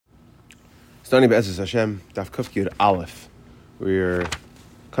Stani Be'ezus Hashem, Daf Kuf Yud Aleph. We're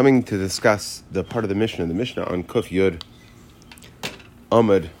coming to discuss the part of the Mishnah. The Mishnah on Kuf Yud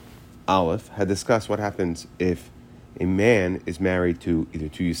Amud Aleph had discussed what happens if a man is married to either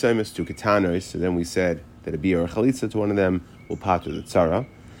two Yusaimis, two Ketanos. So then we said that a Bia or a Chalitza to one of them will patur the Tzara.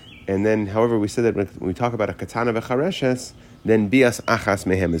 And then, however, we said that when we talk about a Ketana v'chareshes, then Bias Achas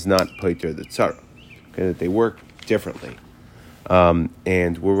Mehem is not patur the Tzara. Okay, that they work differently.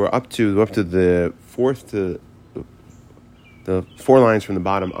 And we're up to the four lines from the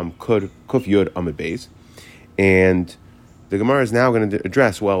bottom on Kuf Yud Amud Beis, and the Gemara is now going to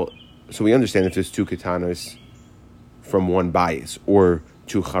address. Well, so we understand if there's two ketanos from one bias or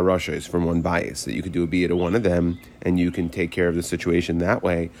two charashas from one bias, that you could do a biyah to one of them and you can take care of the situation that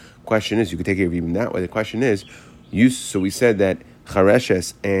way. Question is, you could take care of even that way. The question is, so we said that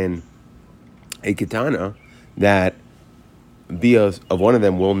charashes and a ketana, that biyah of one of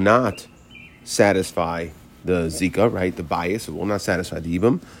them will not satisfy the zika, right? The bias, it will not satisfy the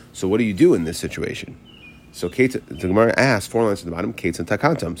yibum. So what do you do in this situation? So the Gemara asks, 4 lines at the bottom, Kates and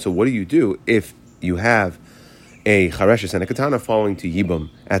Takantam. So what do you do if you have a chareshes and a katana falling to yibum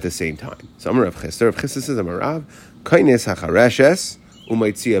at the same time? So Amar Rav Chisda. Rav Chisda says, Amar Rav, Kaines ha-chareshes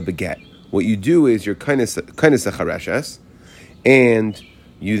u'maitzia beget. What you do is you're kaines ha-chareshes, and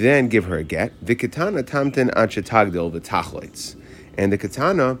you then give her a get. V'ketana tamten ad shetagdil v'tachloitz. And the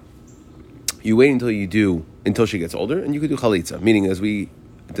katana, you wait until she gets older, and you could do chalitza. Meaning, as we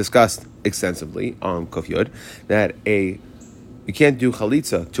discussed extensively on Kuf Yud, that you can't do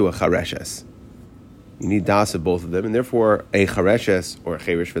chalitza to a chareshes. You need das of both of them, and therefore a chareshes, or a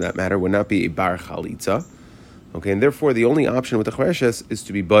cherish for that matter, would not be a bar chalitza. Okay, and therefore the only option with the chareshes is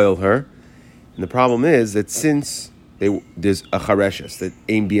to be boil her. And the problem is that since there's a chareshes, that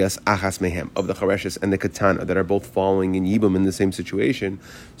aim bias achas mehem, of the chareshes and the katana, that are both falling in yibum in the same situation.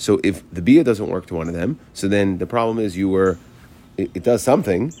 So if the bia doesn't work to one of them, so then the problem is it does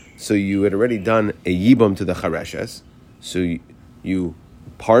something. So you had already done a yibum to the chareshes, so you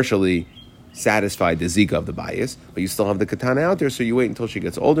partially satisfied the zika of the bias, but you still have the katana out there, so you wait until she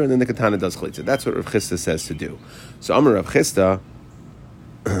gets older, and then the katana does chalitza. That's what Rav Chisda says to do. So Amar Rav Chisda,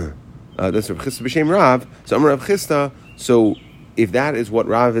 that's Rav Chisda b'shem Rav. So Amar Rav Chisda. So if that is what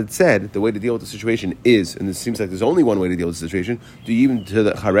Rav had said, the way to deal with the situation is, and it seems like there's only one way to deal with the situation, do even to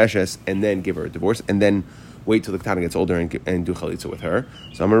the chareshes and then give her a divorce, and then wait till the katana gets older and do chalitza with her.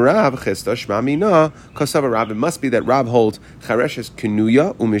 So Amar Rav Chisda shma mina kasava Rav. It must be that Rav holds chareshes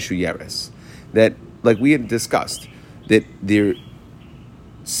kenuya u'mishuyeres. That, like we had discussed, that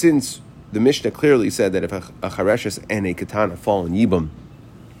since the Mishnah clearly said that if a chareshes and a katana fall in yibum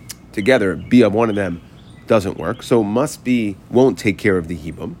together, be of one of them doesn't work, so won't take care of the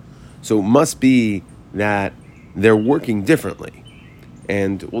yibum. So it must be that they're working differently.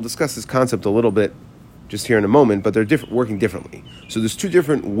 And we'll discuss this concept a little bit just here in a moment, but they're working differently. So there's two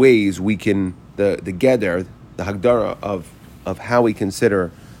different ways we can, the geder, the hagdara of how we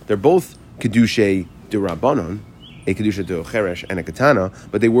consider, they're both kedusha d'Rabbanan, a kedusha d'Cheresh and a katana,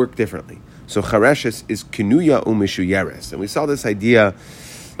 but they work differently. So chareshes is kenuya u'mishuyeres, and we saw this idea,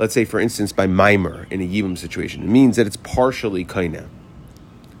 let's say for instance by maimer in a yibum situation. It means that it's partially kaina,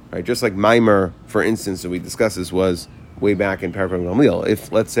 right? Just like maimer, for instance, that we discussed this was way back in Parashat Gamliel.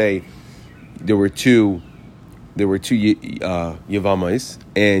 If let's say there were two yavamais,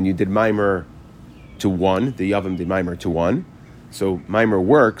 and you did maimer to one, the yavam did maimer to one. So Maimer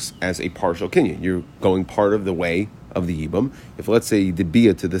works as a partial kinyan. You're going part of the way of the yibum. If let's say you did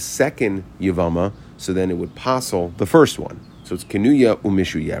bia to the second yivama, so then it would passel the first one. So it's kenuya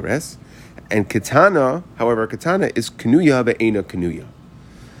u'mishu yeres. And katana, however, katana is kenuya ve'ena kenuya.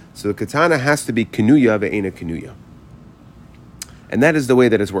 So the katana has to be kenuya ve'ena kenuya. And that is the way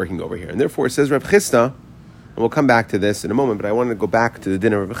that it's working over here. And therefore it says Rav Chisda, and we'll come back to this in a moment, but I wanted to go back to the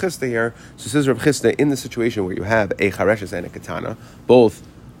din of Rav Chisda here. So it says Rav Chisda, in the situation where you have a chareshes and a katana, both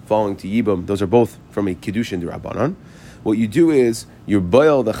falling to yibum, those are both from a kedushin d'Rabbanan. What you do is you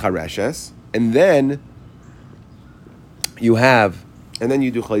boil the chareshes, and then you do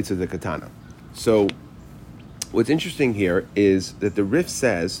chalitza the katana. So what's interesting here is that the Rif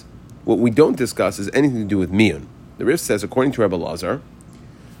says, what we don't discuss is anything to do with miyun. The Rif says, according to Rebbe Lazar,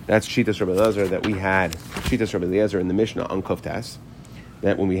 that's Shitas Rebbe Eliezer, that we had Shitas Rebbe Eliezer in the Mishnah on Kuftas,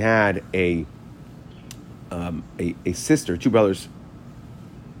 that when we had a sister, two brothers,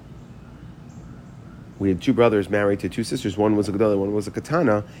 we had two brothers married to two sisters. One was a gedolah, one was a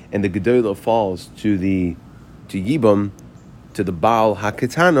katana, and the gedolah falls to yibum, to the baal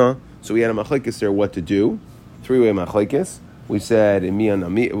hakatana. So we had a machlekes there, what to do, 3-way machlekes. we said in mian.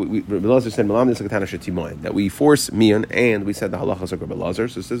 Rabbi Elazar said malam nisakatana shetimoin, that we force mian, and we said the halachas of Rabbi Elazar.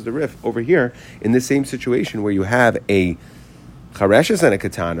 So says the Rif over here in this same situation where you have a chareshes and a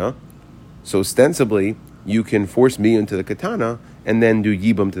katana. So ostensibly you can force mian to the katana and then do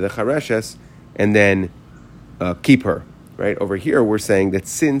yibum to the chareshes and then keep her. Right over here, we're saying that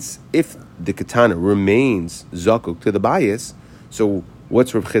if the katana remains zakuk to the bias, so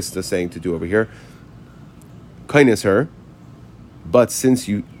what's Rav Chisda saying to do over here? Kindness her, but since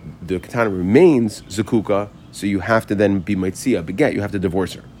the katana remains zakuka, so you have to then be maitzia beget. You have to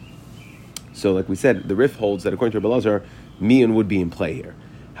divorce her. So, like we said, the Rif holds that according to Rabbi Elazar, mian would be in play here.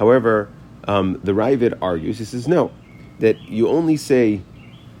 However, the Ravid argues. He says no, that you only say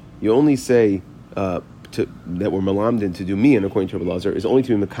that we're malamdin to do mian according to Rabbi Elazar is only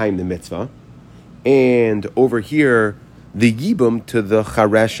to be mekayim the mitzvah, and over here the yibum to the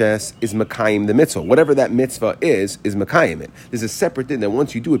chareshes is mekayim the mitzvah. Whatever that mitzvah is mekayim it. There's a separate thing that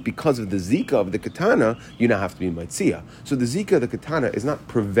once you do it because of the zika of the katana, you now have to be maitzia. So the zika of the katana is not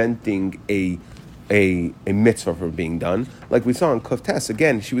preventing a mitzvah from being done. Like we saw in Kuf Tes,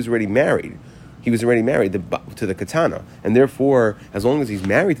 again, she was already married. He was already married to the katana, and therefore, as long as he's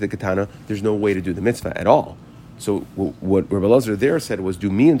married to the katana, there's no way to do the mitzvah at all. So what Rabbi Elazar there said was do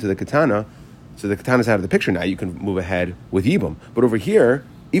mian to the katana, so the katana's out of the picture now, you can move ahead with yibum. But over here,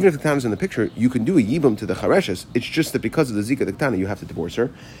 even if the katana's in the picture, you can do a yibum to the chareshes. It's just that because of the zika of the katana, you have to divorce her.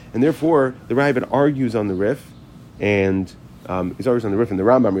 And therefore, the Ravid argues on the Rif, and he's argues on the Rif, and the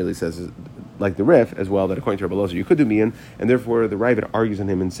Rambam really says, like the Rif as well, that according to Rabbi Elazar, you could do mian, and therefore the Ravid argues on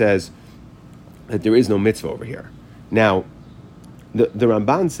him and says that there is no mitzvah over here. Now, the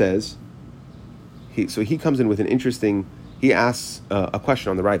Ramban says, he comes in with an interesting, he asks a question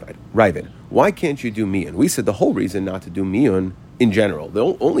on the Ravid. Why can't you do mian? We said the whole reason not to do mian in general,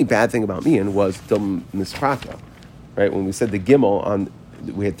 the only bad thing about mian was the misprata, right? When we said the gimel,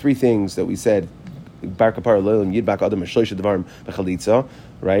 we had three things that we said, bar kapara leilim yidbak adam shloisha devarim b'chalitza,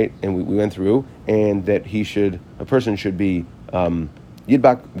 right? And we went through, and that a person should be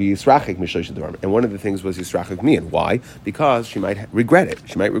Yidbak v'yisrachik mishloisha devarim. And one of the things was yisrachik mian. Why? Because she might regret it.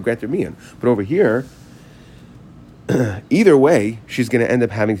 She might regret their mian. But over here, either way, she's going to end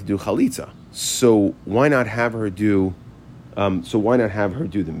up having to do chalitza. So why not have her do?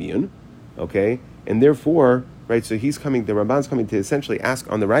 The mian? Okay, and therefore, right. So the Ramban's coming to essentially ask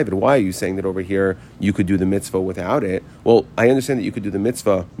on the Ravid, why are you saying that over here you could do the mitzvah without it? Well, I understand that you could do the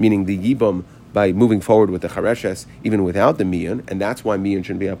mitzvah, meaning the yibum, by moving forward with the chareshes, even without the mian, and that's why mian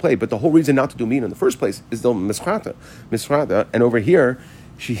shouldn't be at play. But the whole reason not to do mian in the first place is the misrata. And over here,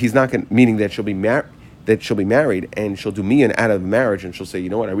 he's not going, meaning that she'll be married, and she'll do mian out of marriage, and she'll say, you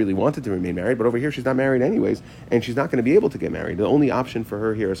know what, I really wanted to remain married, but over here she's not married anyways, and she's not going to be able to get married. The only option for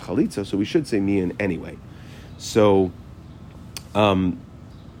her here is chalitza, so we should say mian anyway. So,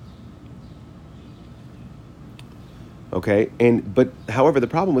 okay, but however, the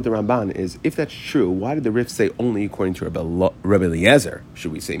problem with the Ramban is, if that's true, why did the Rif say only according to Rabbi Eliezer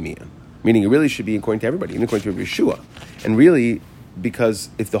should we say mian? Meaning it really should be according to everybody, even according to Rabbi Yeshua. And really, because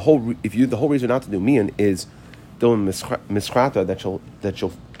if the whole reason not to do mian is doing misrata, that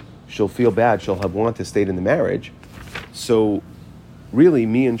she'll feel bad, she'll have want to stay in the marriage. So really,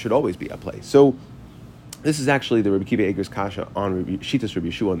 mian should always be at play. So this is actually the Rabbi Kiva Eger's kasha on Shitas Rabbi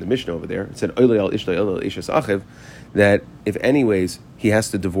Yeshua on the Mishnah over there. It said that if anyways he has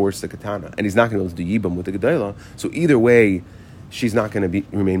to divorce the katana and he's not going to be able to do yibam with the gedayla, so either way she's not going to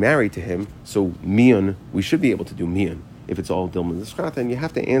remain married to him. So mian, we should be able to do mian if it's all dilma d'skrata. And you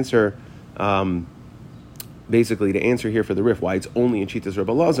have to answer, basically to answer here for the Rif why it's only in Shitas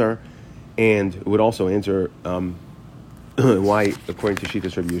Rabbi Elazar, and it would also answer why, according to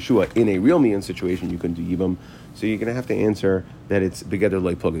Shitas Rabbi Yeshua, in a real mian situation you can do yibam. So you're going to have to answer that it's begeder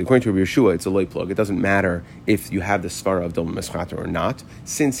loy plug. According to Rabbi Yeshua, it's a loy plug. It doesn't matter if you have the svara of Dilma Meschater or not.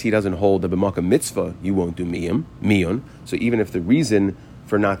 Since he doesn't hold the b'makam mitzvah, you won't do mian. So even if the reason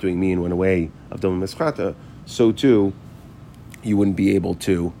for not doing mian went away of Dilma Meschater, so too you wouldn't be able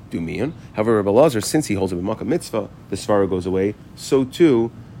to do mian. However, Rabbi Elazar, since he holds a b'makam mitzvah, the svara goes away. So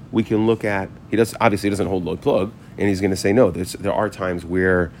too we can look at, he doesn't hold loy plug, and he's going to say no. There are times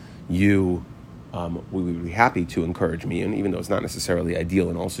where we would be happy to encourage mian, even though it's not necessarily ideal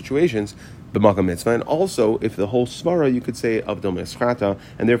in all situations, b'makam mitzvah. And also, if the whole svara, you could say avdom eschata,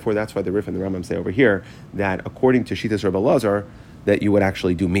 and therefore that's why the Rif and the Rambam say over here that according to Shitas Rabbi Elazar, that you would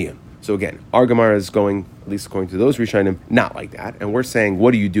actually do mian. So again, our Gemara is going, at least according to those Rishonim, not like that. And we're saying,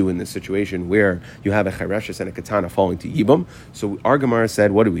 what do you do in this situation where you have a Chareshes and a Katana falling to Yibum? So our Gemara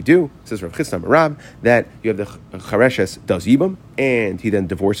said, what do we do? It says Rav Chisda Rab that you have the Chareshes does Yibum, and he then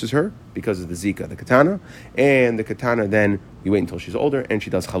divorces her because of the Zika, the Katana, and the Katana then, you wait until she's older, and she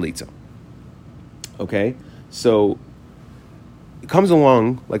does Chalitza. Okay? So, it comes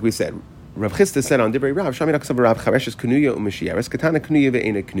along, like we said, Rav Chisda said on Divrei Rav, Shamina Ksav Rav Chareshes Kunuya Umishieres Katana Kunuya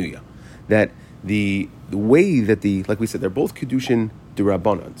ve'ena Kunuya, that the way that like we said, they're both Kedushin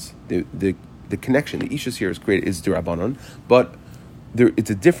D'Rabbanans. The connection, the Ishus here is created is D'Rabbanan, but it's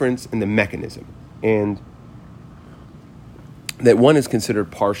a difference in the mechanism, and that one is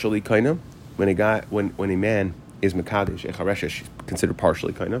considered partially kaina when a man is mekadesh a chareshes, considered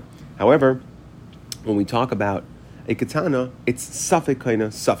partially kaina. However, when we talk about a katana, it's suffik kaina,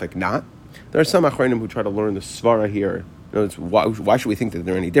 suffik not. There are some achronim who try to learn the svara here. Why should we think that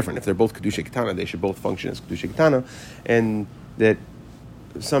they're any different? If they're both kedusha katana, they should both function as kedusha katana, and that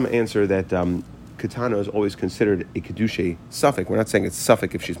some answer that katana is always considered a kedusha suffik. We're not saying it's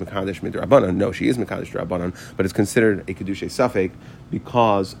suffik if she's mekadesh midrabanan. No, she is mekadesh drabanan, but it's considered a kedusha suffik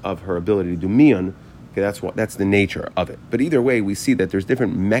because of her ability to do mian. Okay, that's the nature of it. But either way, we see that there's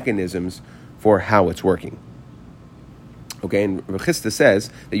different mechanisms for how it's working. Okay, and Rav Chisda says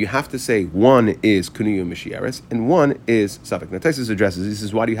that you have to say one is Kunuya Mishieres and one is Safek. Now Taisus addresses, he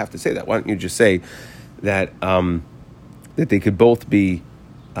says, why do you have to say that? Why don't you just say that that they could both be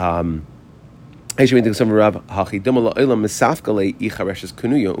maybe he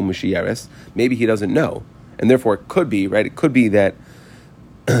doesn't know, and therefore it could be, right? It could be that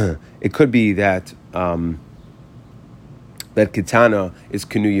that Kitana is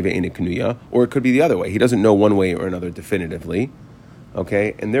Kunuya ve'ena Kunuya, or it could be the other way. He doesn't know one way or another definitively,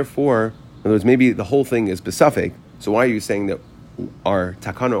 okay? And therefore, in other words, maybe the whole thing is besafek. So why are you saying that our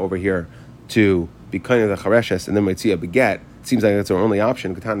takana over here to be kind of the chareshes and then mitzia beget? It seems like that's our only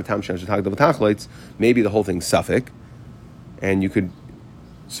option. Katana tam shem shetag davutachloitz. Maybe the whole thing's suffik, and you could.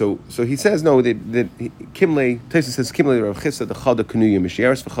 So he says no. That Kimle Taisus says Kimle Rav Chisda the chada Kunuya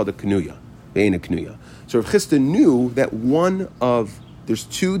mishieres v'chada Kunuya ve'ena Kunuya. So Rav Chisda knew that there's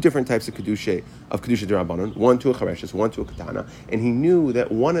two different types of Kedusha D'Rabbanan, one to a Chareshes, one to a Katana, and he knew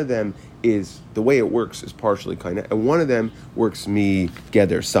that one of them is, the way it works is partially Kaina, and one of them works mi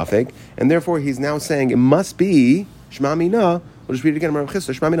Geder Safek, and therefore he's now saying it must be Shema Mina. We'll just read it again. Rav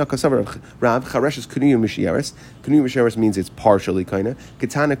Chisda, Shema Mina Kasav Rav Chareshes Kunuya Mishieres. Kunuya Mishieres means it's partially Kaina.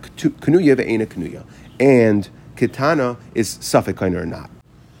 Katana Kunuya ve'ena Kunuya. And Katana is Safek Kaina or not.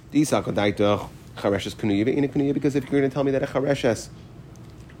 Chareshes Kunuya ve'ena Kunuya, because if you're going to tell me that a Chareshes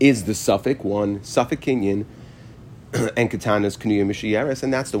is the suffix one, suffix kinyan, and Katana's Kunuya Mishieres,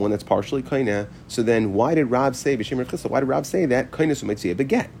 and that's the one that's partially Kaina. So then why did Rab say, B'Shem Rav Chisda, why did Rab say that Kaina Sumitzia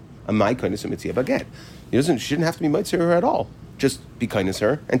Beget? A my Kaina Sumitzia Beget. She shouldn't have to be Mitzia her at all. Just be kindness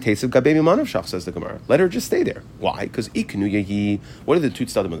her and taste of Gabe Mimanav Shach, says the Gemara. Let her just stay there. Why? Because Ikunuya hi. What are the two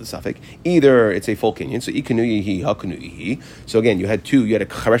tzadim of the suffix? Either it's a full kinyan, so Ikunuya hi, Hakunuya hi. So again, you had a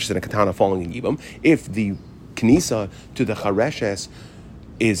Chareshes and a Katana falling in Yibam. If the Knisa to the Chareshes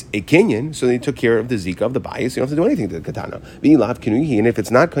is a kinyan, so they took care of the zika of the bias. You don't have to do anything to the katana. And if it's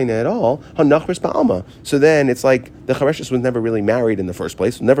not kaina at all, hanachris ba'alma. So then it's like the chareshes was never really married in the first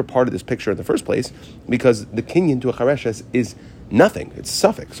place, never part of this picture in the first place, because the kinyan to a chareshes is nothing. It's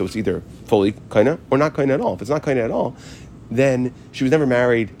suffix, so it's either fully kaina or not kaina at all. If it's not kaina at all, then she was never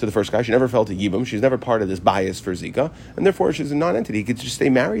married to the first guy. She never fell to Yibam. She's never part of this bias for Zika, and therefore she's a non-entity. He could just stay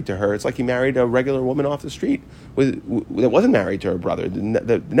married to her. It's like he married a regular woman off the street that wasn't married to her brother,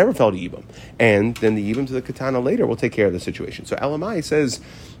 that never fell to Yibam. And then the Yibam to the Katana later will take care of the situation. So Elamai says,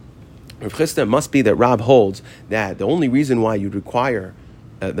 Rav Chisda must be that Rab holds that the only reason why you'd require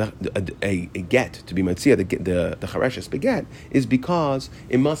a get to be matzia, the chareshes beget, is because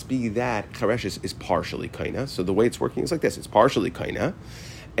it must be that chareshes is partially kaina. So the way it's working is like this: it's partially kaina,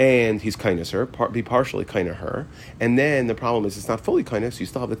 and he's kindness her, be partially kaina her, and then the problem is it's not fully kaina, so you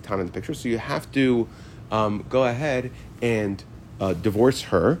still have the katana in the picture. So you have to go ahead and divorce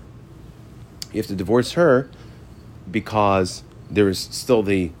her. You have to divorce her because there is still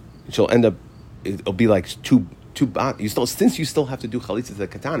she'll end up. It'll be like since you still have to do chalitza to the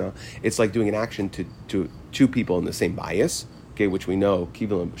katana, it's like doing an action to two people in the same bias, okay, which we know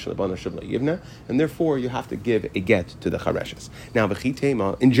and therefore you have to give a get to the chareshes. Now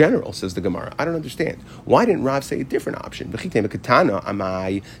v'chitema in general, says the Gemara, I don't understand, why didn't Rav say a different option? V'chitema katana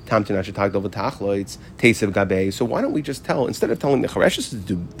amai tamtina shetagdol v'tachloitz tesev gabe. So why don't we just instead of telling the chareshes to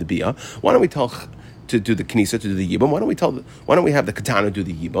do the bia, why don't we tell to do the knisa, to do the yibum. Why don't we have the katana do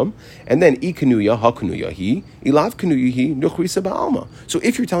the yibum, and then I kanuya ha kanuya hi ilav kanuya hi nuchrisa ba'alma. So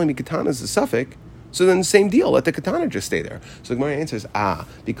if you're telling me katana is a suffix, so then same deal. Let the katana just stay there. So the Gemara answers,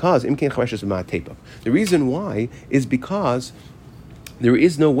 because imkein chareshes ma tepah. The reason why is because there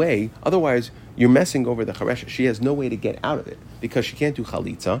is no way. Otherwise, you're messing over the chareshes. She has no way to get out of it because she can't do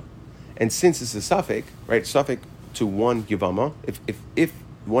chalitza, and since it's a suffix, right? Suffix to one yavama. If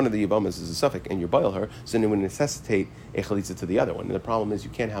one of the yavamas is a suffix and you boil her, so then it would necessitate a chalitza to the other one. And the problem is you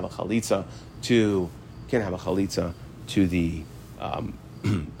can't have a chalitza to the a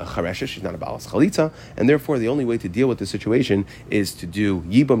chareshes. She's not a balas chalitza, and therefore the only way to deal with the situation is to do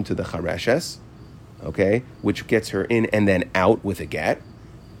yibum to the chareshes, okay, which gets her in and then out with a get,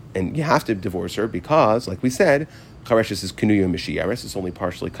 and you have to divorce her because, like we said, chareshes is kanuya mishiyaris. It's only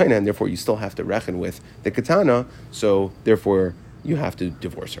partially kaina, and therefore you still have to reckon with the katana. So therefore you have to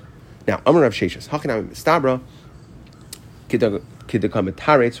divorce her. Now, Amar Rav Sheshes, Hakanami Mistabra.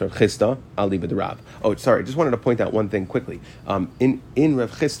 Oh, sorry. I just wanted to point out one thing quickly. In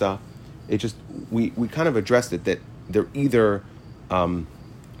Rav Chisda, it just we kind of addressed it that they're either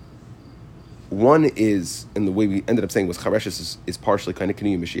one is, and the way we ended up saying was chareshes is partially kind of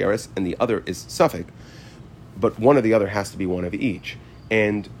kanuya mishiyaris, and the other is suffix, but one or the other has to be one of each.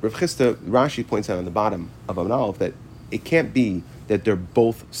 And Rav Chisda, Rashi points out on the bottom of Amud Aleph that it can't be that they're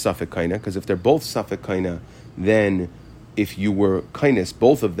both suffix kaina, because if they're both suffix kaina, then if you were kindness,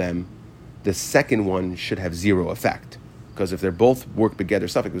 both of them, the second one should have zero effect. Because if they're both work together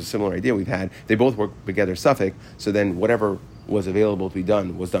suffix, it was a similar idea we've had, they both work together suffix, so then whatever was available to be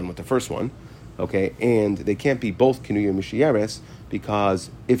done was done with the first one. Okay, and they can't be both Kinuya Mishiyaris, because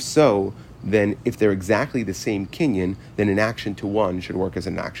if so, then if they're exactly the same kinyan, then an action to one should work as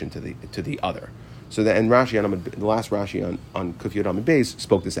an action to the other. So that, and Rashi the last Rashi on Kuf Yud Amud Beis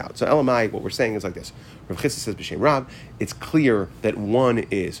spoke this out. So Elamai, what we're saying is like this: Rav Chisda says b'shem Rab, it's clear that one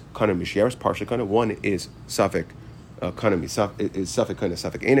is kana mishiyaris, partially kana, one is suffix kana is suffix kana,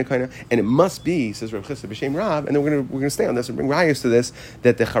 suffix ena kana, and it must be, says Rav Chisda b'shem Rab, and then we're gonna stay on this and bring rayos to this,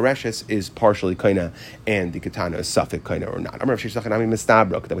 that the chareshes is partially kana and the katana is suffix kana or not. And it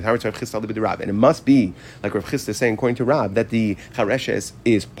must be like Rav Chisda is saying according to Rab that the chareshes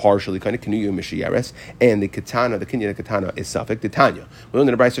is partially kana kanuyu mishiyares and the katana, the kinyan katana is suffix. The Tanya. We learned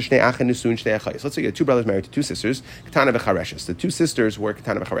in the Brayso shnei achen nusun shnei achayos. Let's say you had two brothers married to two sisters, katana v'chareshes. The two sisters were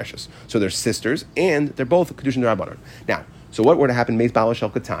katana v'chareshes, so they're sisters and they're both kedushin d'Rabbanan. Now, so what were to happen? Meis Baal Shel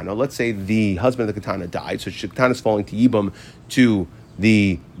Katana. Let's say the husband of the Katana died, so Katana is falling to Yibum to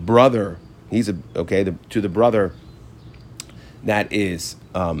the brother. To the brother that is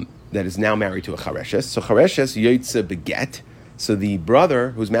now married to a Chareshes. So Chareshes Yotze Beget. So the brother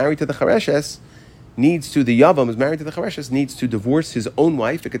who's married to the Chareshes needs to, the Yavam who's married to the Chareshes needs to divorce his own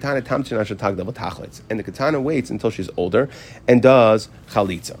wife. The Katana Tamchin Ashatag Double Tachlitz, and the Katana waits until she's older and does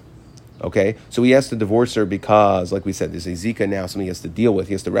Chalitza. Okay, so he has to divorce her because, like we said, there's a zika now, something he has to deal with.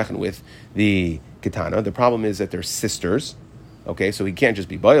 He has to reckon with the katana. The problem is that they're sisters. Okay, so he can't just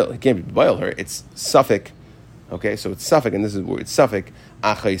be boil. He can't be boil her. It's suffix. Okay, so it's suffix, and this is where it's suffix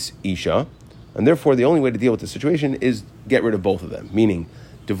achais isha, and therefore the only way to deal with the situation is get rid of both of them, meaning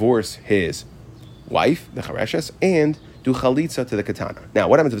divorce his wife, the chareshes, and do chalitza to the katana. Now,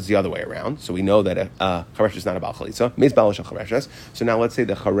 what happens if it's the other way around? So we know that chareshes is not about chalitza. Meis Baal Shel chareshes. So now let's say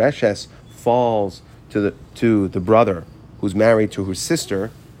the chareshes falls to the brother who's married to her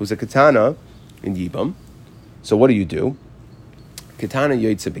sister, who's a katana in Yibam. So what do? Katana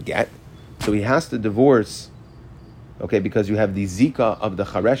yoytze beget. So he has to divorce, okay, because you have the zika of the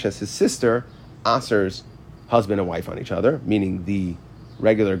chareshes, his sister, aser's husband and wife on each other, meaning the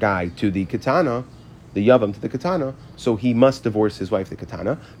regular guy to the katana, the yavam to the katana, so he must divorce his wife, the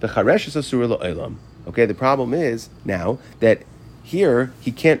katana. The charesh is asur la'olam. Okay, the problem is now that here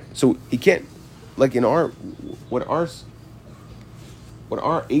he can't, like in what our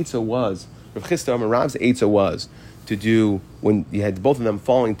eitzah was, Rav Chisda and Rav's eitzah was to do, when you had both of them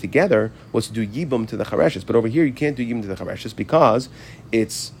falling together, was to do yibum to the chareshes. But over here you can't do yibum to the chareshes because the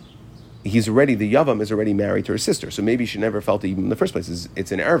yavam is already married to her sister, so maybe she never felt the yibum in the first place.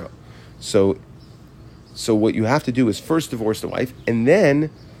 It's an erva. So what you have to do is first divorce the wife, and then,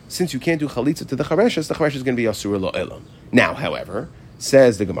 since you can't do chalitza to the chareshes is going to be asur lo'elam. Now, however,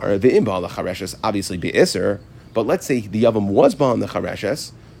 says the Gemara, v'im ba'al chareshes obviously be'isr, but let's say the yavam was ba'al the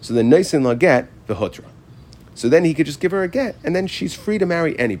chareshes, so then noisin la get v'hutra. So then he could just give her a get, and then she's free to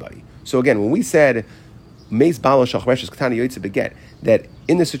marry anybody. So again, when we said meis ba'al shel chareshes katana yoytze beget, that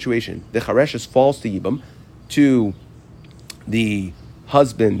in this situation the chareshes falls to yibam to the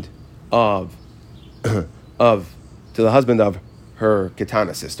husband of her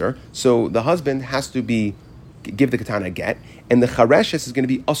Ketana sister. So the husband has to give the Ketana a get, and the Chareshes is going to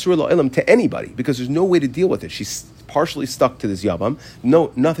be Asur La'ilam to anybody, because there's no way to deal with it. She's partially stuck to this Yavam,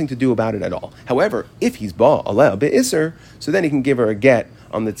 nothing to do about it at all. However, if he's Ba Aleh Be'isr, so then he can give her a get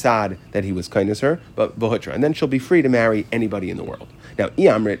on the tzad that he was kindness her, but Bahutra, and then she'll be free to marry anybody in the world. Now,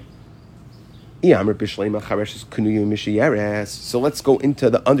 so let's go into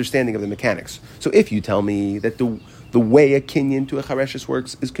the understanding of the mechanics. So if you tell me that the way a kinyan to a chareshes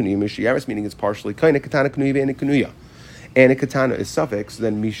works is Kanuya Mishiyares, meaning it's partially kaina, katana, kanuya, and kanuya, and a katana is suffix,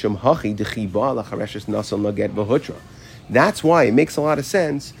 then mishum hachi dechiba la chareshes nasan laget v'hutra. That's why it makes a lot of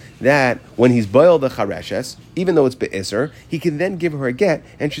sense that when he's boiled the chareshes, even though it's be'isr, he can then give her a get,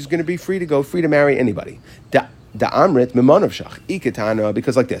 and she's going to be free to marry anybody. Da amrit mimanov shach ikatana,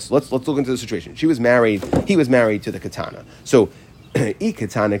 because like this. Let's look into the situation. He was married to the katana. So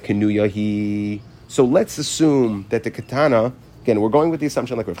ikatana kanuya he. So let's assume that the katana, again, we're going with the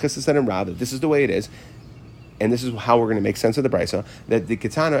assumption like Rav Chisda said in Rav, that this is the way it is, and this is how we're going to make sense of the brisa, that the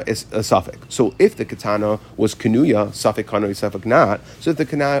katana is a suffix. So if the katana was kanuya, suffix kanuya, suffix not, so if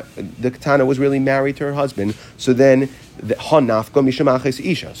the katana was really married to her husband, so then the hanafka mishamaches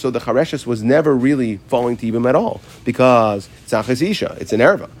isha. So the chareshes was never really falling to Yibam at all, because it's aches isha, it's an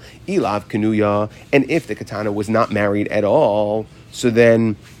erva. Ilav kanuya, and if the katana was not married at all, so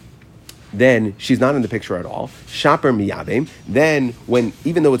then she's not in the picture at all. Shaper miyavim. Then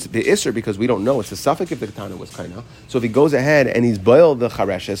even though it's be'isr, because we don't know, it's a suffix if the katana was kaina. So if he goes ahead and he's boiled the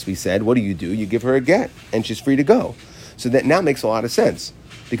chareshes, we said, what do? You give her a get, and she's free to go. So that now makes a lot of sense.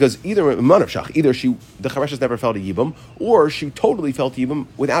 Because either the chareshes never fell to Yibam, or she totally fell to Yibam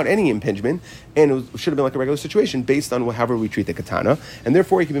without any impingement, and it should have been like a regular situation based on however we treat the katana, and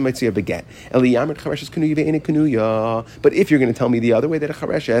therefore he can be might see a beget. But if you're going to tell me the other way, that a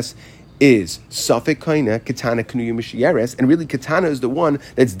chareshes is suffix kaina, katana kanuya mishiyeres, and really katana is the one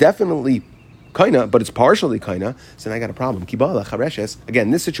that's definitely kaina, but it's partially kaina, so now I got a problem. Kibala chareshes. Again,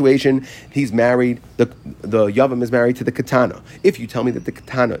 in this situation, he's married, the Yavam is married to the katana. If you tell me that the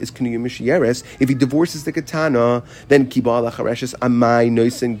katana is kanuya mishiyeres, if he divorces the katana, then kibala chareshes amai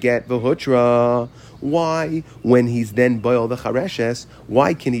noisen get v'hutra. Why, when he's then boil the chareshes,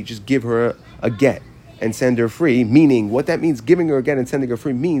 why can he just give her a get and send her free? Meaning, what that means, giving her a get and sending her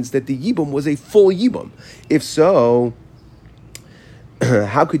free, means that the Yibam was a full Yibam. If so,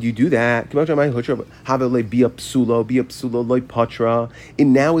 how could you do that? It now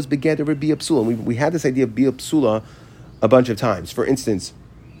is begeder of bia psula. We had this idea of bia psula a bunch of times. For instance,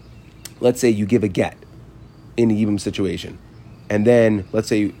 let's say you give a get in a Yibam situation, and then let's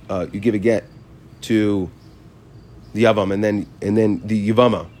say you give a get to the Yavam, and then the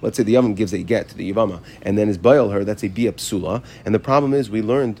Yavama. Let's say the Yavam gives a get to the Yavama, and then is bayal her. That's a bia psula. And the problem is, we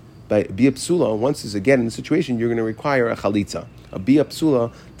learned by bia psula, once is a get in the situation, you're going to require a chalitza. A bia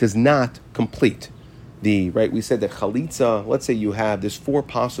psula does not complete we said that chalitza, let's say there's 4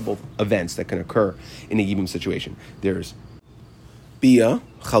 possible events that can occur in a Yibam situation. There's bia,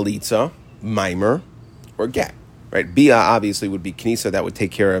 chalitza, mimer, or get. Right? Bia obviously would be knisa, that would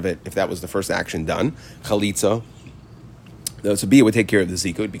take care of it if that was the first action done. Chalitza, so bia would take care of the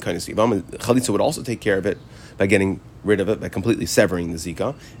zika, would be kind of sivam. Chalitza would also take care of it by getting rid of it, by completely severing the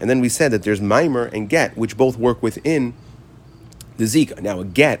zika. And then we said that there's mimer and get, which both work within the zika. Now a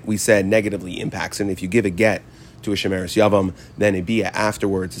get, we said, negatively impacts, and if you give a get to a shemeres yavam, then a bia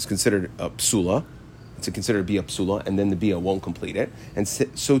afterwards is considered a psula. It's considered a bia psula, and then the bia won't complete it. And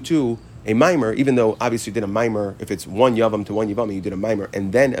so too, a mimer, even though obviously you did a mimer, if it's one yavam to one yavam, you did a mimer,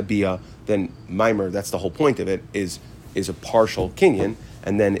 and then a bia, then mimer, that's the whole point of it, is a partial kinyan,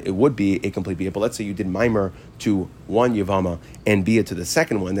 and then it would be a complete bia. But let's say you did mimer to one yavama and bia to the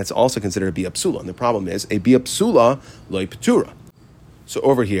second one, that's also considered a bia psula. And the problem is, a bia psula loy petura. So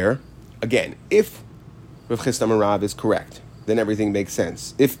over here, again, if Rav Chisda and Rav is correct, then everything makes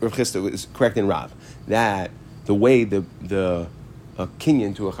sense. If Rav Chisda is correct in Rav, that the way the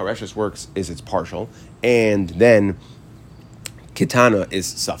kinyan to a chareshes works is it's partial, and then kitana is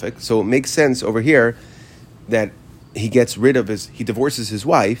suffix. So it makes sense over here that he divorces his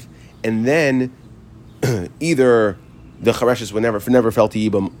wife, and then either the chareshes would never fell to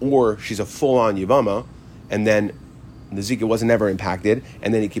Yibam, or she's a full-on Yivama, and then the zika wasn't ever impacted,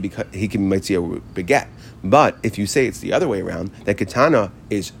 and then he can might see a beget. But if you say it's the other way around, that katana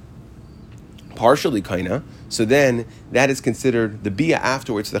is partially kaina, so then that is considered the bia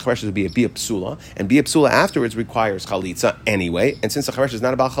afterwards. The charesh would be a bia psula, and bia psula afterwards requires chalitza anyway. And since the charesh is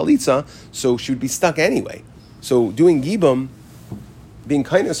not about chalitza, so she would be stuck anyway. So doing yibam, being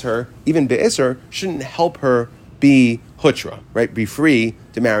kindness her, even be'isr, shouldn't help her be hutra, right? Be free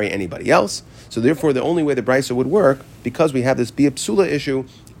to marry anybody else. So therefore, the only way the brisa would work, because we have this bia psula issue,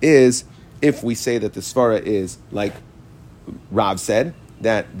 is if we say that the svara is like Rav said,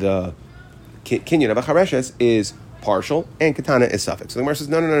 that the kinyan of a chareshes is partial and katana is suffix. So the Gemara says,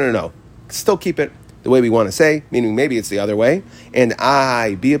 no. Still keep it the way we want to say, meaning maybe it's the other way. And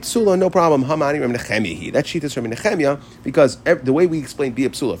bia psula, no problem. Hamani Reb Nechemia. That sheet is from Nechemia, because the way we explain bia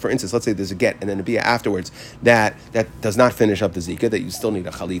psula, for instance, let's say there's a get and then a bia afterwards that does not finish up the zika, that you still need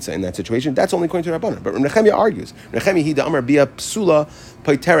a chalitza in that situation. That's only according to Rabbanan. But Reb Nechemia argues, Nechemia he da'amar bia psula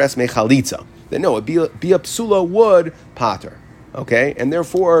paiteres me chalitza. That no, a bia psula would pater. Okay, and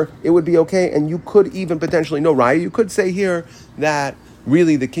therefore it would be okay, and you could even potentially, no raya, you could say here that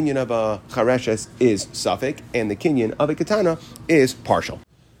really the kinyan of a chareshes is suffix, and the kinyan of a katana is partial.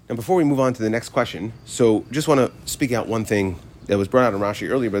 Now before we move on to the next question, so just want to speak out one thing that was brought out in Rashi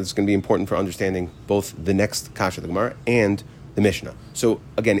earlier, but it's going to be important for understanding both the next kasha of the Gemara and the Mishnah. So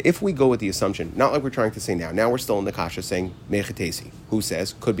again, if we go with the assumption, not like we're trying to say now we're still in the kasha saying mechetesi, who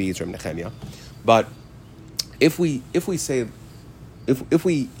says, could be Yisrael Nechemia, but if we say, if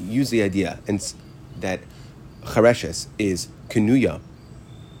we use the idea and that chareshes is kenuya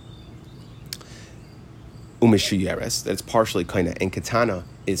umishiyeres, that it's partially kaina, and katana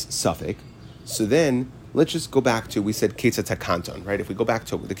is suffix, so then let's just go back to, we said ketza takanton, right? If we go back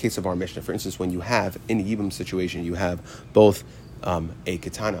to the case of our Mishnah, for instance, when you have, in a yibum situation, you have both a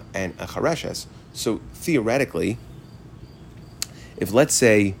katana and a chareshes, so theoretically, if let's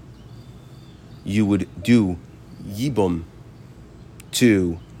say you would do yibum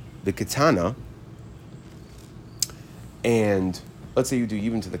to the katana, and let's say you do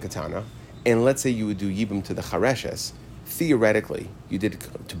yibum to the katana, and let's say you would do yibum to the chareshes, theoretically, you did it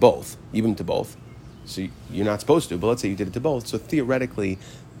to both, yibum to both, so you're not supposed to, but let's say you did it to both, so theoretically,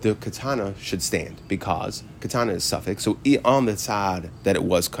 the katana should stand, because katana is suffix, so on the side that it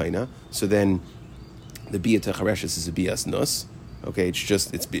was kaina, so then the bia to chareshes is a bias nus, okay,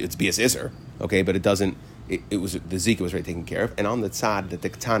 it's bias iser, okay, but it doesn't, it was, the zika was already taken care of, and on the side that the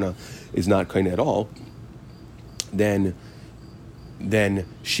katana is not kaina at all, then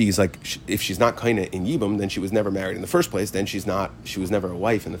she's like, if she's not kaina in yibum, then she was never married in the first place, then she was never a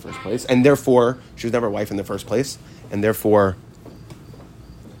wife in the first place, and therefore, she was never a wife in the first place, and therefore,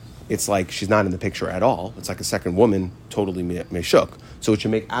 it's like she's not in the picture at all. It's like a second woman, totally meshuk. So it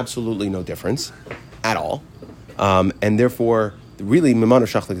should make absolutely no difference at all, and therefore, really, Mimano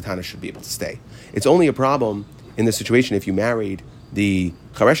Shach Katana should be able to stay. It's only a problem in this situation if you married the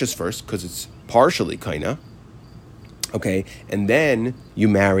chareshes first, because it's partially kaina, okay, and then you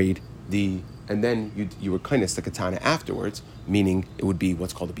married you were kainas the katana afterwards, meaning it would be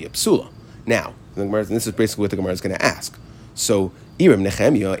what's called a bia psula. Now, and this is basically what the Gemara is going to ask. So, Irim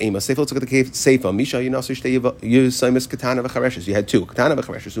Nechemia, Ema Seifel, let's look at the Seifa, Misha, Yusaimis katana v'chareshes. You had two, katana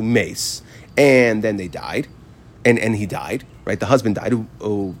v'chareshes, who mace, and then they died, and he died, right? The husband died.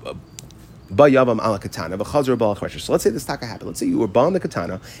 Yavam ala katana v'chazor ba'al chareshes. So let's say this taka happened. Let's say you were ba'al the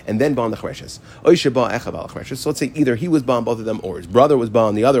katana and then ba'al the chareshes. Oisha ba'al echav al chareshes. So let's say either he was ba'al both of them or his brother was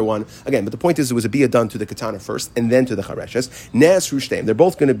ba'al the other one. Again, but the point is it was a bia done to the katana first and then to the chareshes. Nes rushtem. They're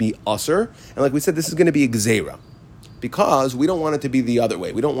both going to be usher, and like we said, this is going to be a gzeira, because we don't want it to be the other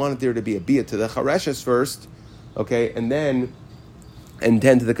way. We don't want there to be a bia to the chareshes first, okay, and then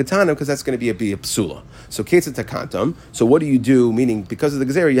to the katana, because that's going to be a bia psula. So ketza takantam. So what do you do? Meaning, because of the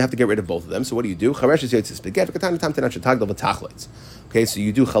gezerah, you have to get rid of both of them. So what do you do? Chareshes yotzis beget katana tam tenach shetagdal v'tachlitz. Okay, so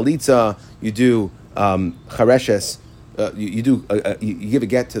you do chalitza, you do chareshes. You give a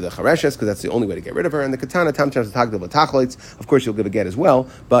get to the chareshes, because that's the only way to get rid of her, and the katana tam tenach shetagdal v'tachlitz. Of course, you'll give a get as well,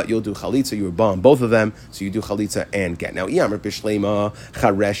 but you'll do chalitza. You were bomb both of them, so you do chalitza and get. Now, iyamar bishlema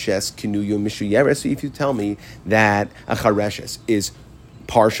chareshes kinuyu mishuyeres. So if you tell me that a chareshes is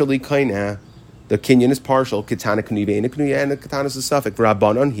partially kaina, the kinyan is partial, katana knuya, and the katana is a suffix,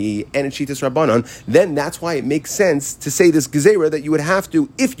 rabbanon he, and it shitas rabbanon, then that's why it makes sense to say this gezerah that you would have to,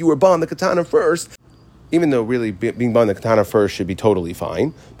 if you were bond the katana first, even though really being bond the katana first should be totally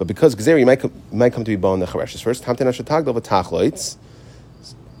fine, but because gezerah you might come to be bond the chareshes first,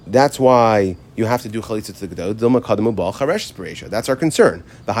 that's why you have to do chalitza to the gedol. Dilma kadamu bal chareshes bereisha. That's our concern.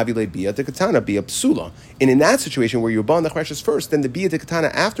 V'havilei bia de katana bia psula. And in that situation where you're bond the chareshes first, then the bia de katana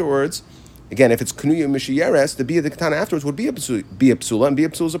afterwards, again, if it's knuya mishiyeres, the bia de katana afterwards would be a psula, and bia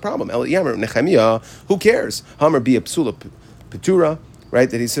psula is a problem. El yamer nechemia. Who cares? Hamar bia psula petura. right?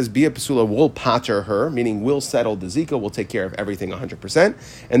 That he says, Bia Pesula will pater her, meaning will settle the Zika, will take care of everything 100%.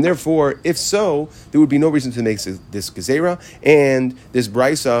 And therefore, if so, there would be no reason to make this Gezerah. And this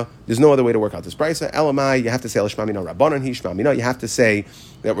Brisa, there's no other way to work out this Brisa. Elamai, you have to say, Shmamina Rabbanan, Hi Shmamina. You have to say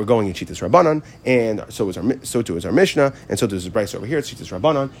that we're going in Shitas Rabbanan, and so too is our Mishnah, and so too is the Brisa over here, it's Shitas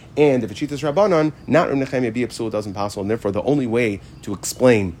Rabbanan. And if it's Shitas Rabbanan, not Reb Nechemia Bia Pesula doesn't possible, and therefore the only way to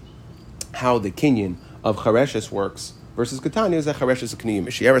explain how the kinyan of Chareshes works versus Katana is that Charesh is a Kniya.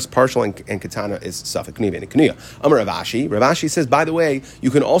 Mishieres partial and Katana is Safek Kniya and Kniya. Amar Ravashi. Ravashi says, by the way,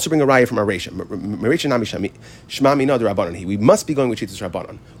 you can also bring a raya from Aresha. Meresha Nami Shma Mina de Rabbanon. We must be going with Shitas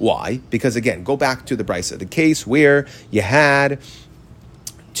Rabbanon. Why? Because again, go back to the Brisa, the case where you had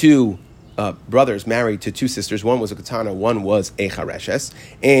two brothers married to two sisters. One was a Katana, one was a Chareshes.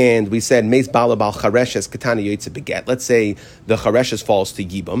 And we said, Meis Bala Bal Chareshes Katana Yoitze Beget. Let's say the Chareshes falls to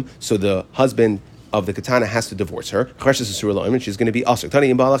Yibam, so the husband of the Katana has to divorce her. Chareshes is Surah Loim, and she's going to be Asr. Tani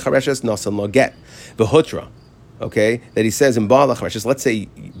in Bala Chareshes Nasan Lo Get. Behutra, okay, that he says in Bala Chareshes, let's say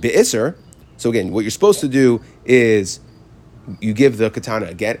Be'isr. So again, what you're supposed to do is you give the Katana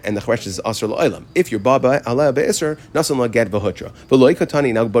a get, and the Chareshes is Asr Lo'olam. If you're Baba Allah Be'isr, Nasan Lo Get Behutra. But Loi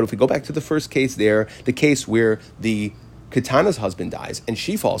Katani, now, but if we go back to the first case there, the case where the Katana's husband dies and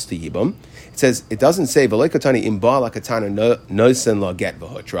she falls to Yibam, it says, it doesn't say V'loi Katani in Bala Katana Nasan Lo Get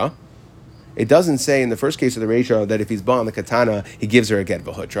Behutra. It doesn't say in the first case of the Reisha that if he's ba on the Katana, he gives her a get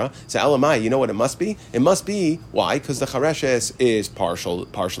v'hutra. So Elamai, you know what it must be? It must be, why? Because the Chareshes is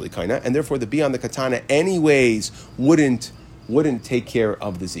partially kaina, and therefore the be on the Katana anyways wouldn't take care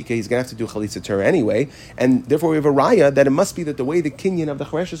of the Zika. He's going to have to do Chalitza Torah anyway, and therefore we have a raya that it must be that the way the kinyan of the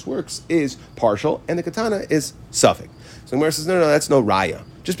Chareshes works is partial, and the Katana is suffix. So Gemara says, no, that's no raya.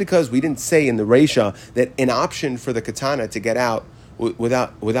 Just because we didn't say in the Reisha that an option for the Katana to get out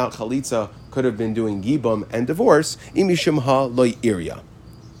without Chalitza could have been doing Yibam and divorce, imishimha lo iria.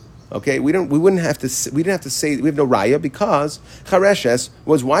 Okay, we didn't have to say, we have no raya because Chareshes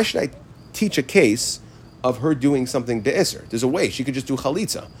was, why should I teach a case of her doing something be'isr? There's a way, she could just do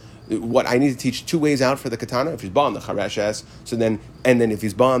Chalitza. What, I need to teach two ways out for the Katana? If he's ba on the Chareshes, and then if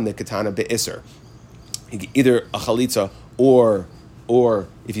he's ba on the Katana be'isr, either a Chalitza or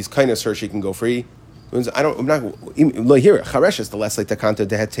if he's kind of her, she can go free. I'm not here. Charesh is the less like the kanta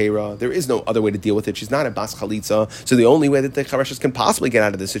dehetera. There is no other way to deal with it. She's not a bas chalitza, so the only way that the chareshes can possibly get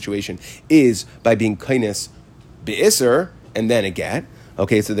out of this situation is by being kindness beiser and then a get.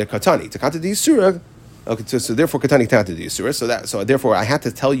 Okay, so they're katani to kanta diusura. Okay, so therefore katani kanta diusura. So therefore I have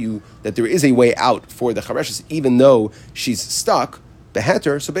to tell you that there is a way out for the chareshes, even though she's stuck.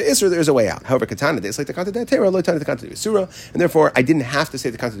 Beheter, so be'isr, there is a way out. However, katana, it's like the kanta de'atera, lo tani the kanta de'asura, and therefore I didn't have to say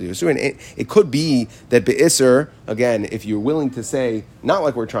the kanta de'asura. And it could be that be'isr, again, if you're willing to say, not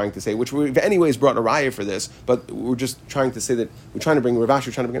like we're trying to say, which we've anyways brought a raya for this, but we're just trying to say that we're trying to bring Ravashi,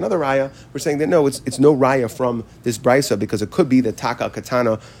 we're trying to bring another raya. We're saying that no, it's no raya from this brisa because it could be that taka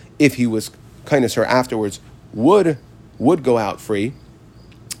katana, if he was kindness her afterwards, would go out free,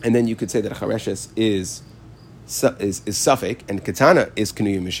 and then you could say that a chareshes is suffix and katana is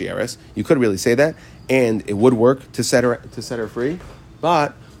knuya mishieres. You could really say that, and it would work to set her free.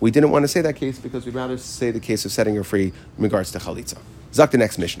 But we didn't want to say that case because we'd rather say the case of setting her free in regards to chalitza. Zak the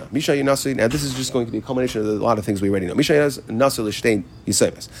next Mishnah. Misha Yinasi. Now this is just going to be a culmination of a lot of things we already know. Misha Yinasi l'shtein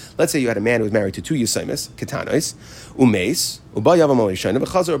yisaimis. Let's say you had a man who was married to two yisaimis, katanos, umeis, uba yavam alishayna,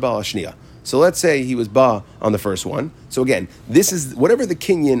 v'chazor ba'al ashniya. So let's say he was ba on the first one. So again, this is whatever the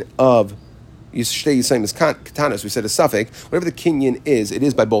kinyan of Yishtei Yisayim is katanas, we said a suffix, whatever the kinyan is, it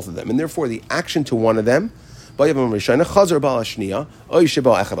is by both of them. And therefore, the action to one of them, so if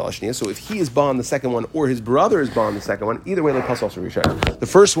he is ba on the second one, or his brother is ba on the second one, either way, the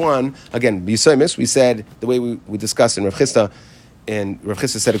first one, again, Yisayim, we said, the way we discussed in Rav Chisda, and Rav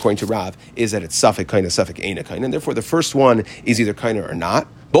Chisda said according to Rav, is that it's suffix kind of suffix ain't kind, and therefore the first one is either kind or not.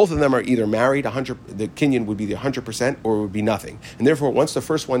 Both of them are either married, the kinyan would be the 100%, or it would be nothing. And therefore, once the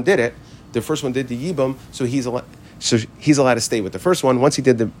first one did it, the first one did the yibam, so he's allowed to stay with the first one. Once he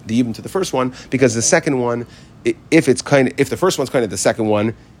did the yibam to the first one, because the second one, if the first one's kind of, the second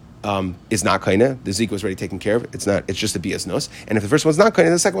one is not kind of, the zika was already taken care of. It's not. It's just a bias nos. And if the first one's not kind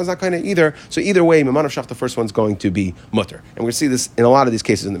of, the second one's not kind of either. So either way, Maman of Shach, the first one's going to be mutter. And we're going to see this in a lot of these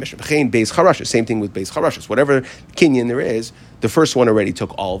cases in the Mishnah. Beis charashas, same thing with beis charashas. Whatever kinyan there is, the first one already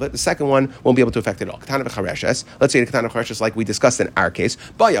took all of it. The second one won't be able to affect it at all. Katana v'chareshes. Let's say the katana v'chareshes, like we discussed in our case.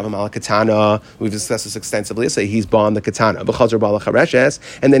 Ba'yavam ala katana. We've discussed this extensively. Let's say he's ba on the katana. B'chazar ba ala chareshes,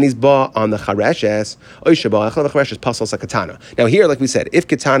 and then he's ba on the chareshes. Oisha ba echel chareshes pasal sa katana. Now here, like we said, if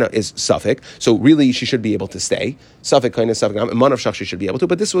katana is suffix, so really she should be able to stay. Suffix kind of suffix. Manav shach she should be able to.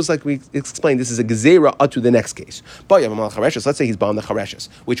 But this was like we explained. This is a gezerah to the next case. Ba'yavam ala chareshes. Let's say he's ba on the chareshes,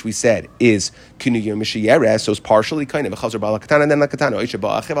 which we said is kinuyah mishiyeres. So it's partially kind of b'chazar ba ala katana and then la katana. Oisha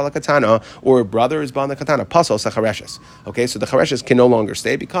ba echel ala katana, or brother is ba on the katana pasal sa chareshes. Okay, so the chareshes can no longer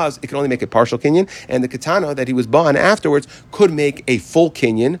stay because it can only make a partial kinyan, and the katana that he was born afterwards could make a full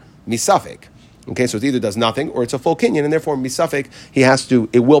kinyan misafik. Okay, so it either does nothing or it's a full kinyan, and therefore misafik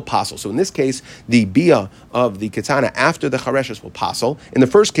it will passel. So in this case, the bia of the katana after the chareshes will passel. In the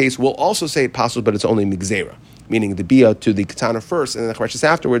first case, we'll also say it passels, but it's only migzera, meaning the bia to the katana first, and then the chareshes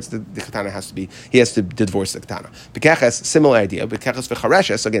afterwards. The katana he has to divorce the katana. Bekeches, similar idea. Bekeches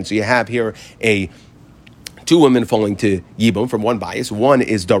v'chareshes, again. So you have here two women falling to Yibum from one bias. One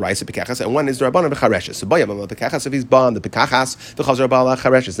is Daraisa Pekachas and one is Darabana Bechareshes. So Bayam Pekachas, if he's born the Pekachas, the Chazar Bala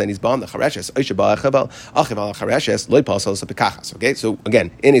Chareshes, then he's born the Chareshes. Oisha Bala Achival Chareshes, Loy Pasals Pekachas. Okay, so again,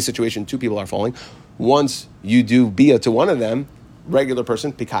 in a situation, two people are falling. Once you do Bia to one of them, regular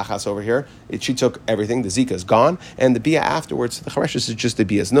person, Pikachas over here, she took everything, the Zika is gone, and the Bia afterwards, the Chareshes is just the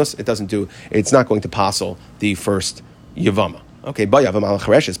Bia's Nus. It's not going to passel the first Yavama. Okay, but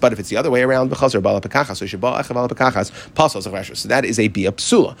if it's the other way around, b'chazar bala pekachas, so sheba echav bala pekachas, pasal zachareshes. So that is a bia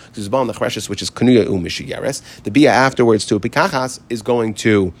psula. Because it's bala chareshes, which is kanuya u'mishiyeres. The bia afterwards to a pekachas is going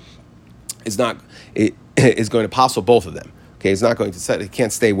to pasal both of them. Okay, it's not going to set. It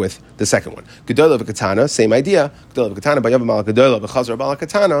can't stay with the second one. Gedola v'katana, same idea. Gedola v'katana, b'yavam ala gedola v'chazar bala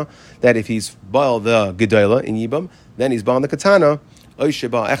katana. That if he's bal the gedola in yibam, then he's bal the katana.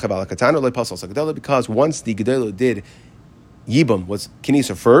 Oisheba echav bala katana le pasal sa gedola, because once the gedola did Yibam was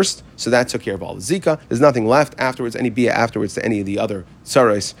Kinisa first, so that took care of all the Zika. There's nothing left afterwards. Any Bia afterwards to any of the other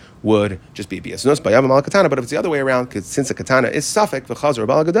Sarais would just be Bia. So no, by Yavam al Katana, but if it's the other way around, because since the Katana is Safek, V'chazor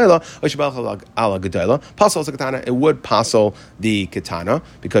Bala Gedela, Oshibal ala Gedela, Pasal the Katana, it would Pasal the Katana,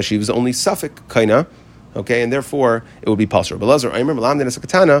 because she was only Safek Kaina, okay, and therefore it would be Pasal. Belazar, I remember Lamden as a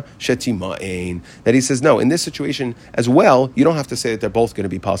Katana, Shetima'ain. That he says, no, in this situation as well, you don't have to say that they're both going to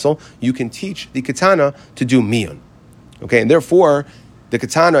be Pasal. You can teach the Katana to do Miyun. Okay, and therefore, the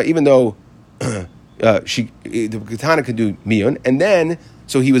katana, even though the katana could do miyun, and then,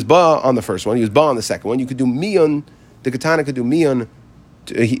 so he was ba on the first one, he was ba on the second one, you could do miyun, the katana could do miyun,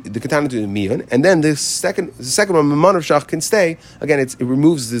 the katana could do miyun, and then the second one, Mimanav Shach, can stay. Again, it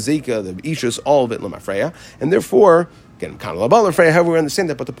removes the zika, the ishus, all of it, lamafreya, and therefore, again, kind of labal afreya, however we understand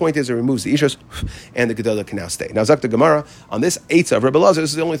that, but the point is it removes the ishus, and the gedola can now stay. Now, Zakta Gemara, on this Eitzah of Rebbe Lazar,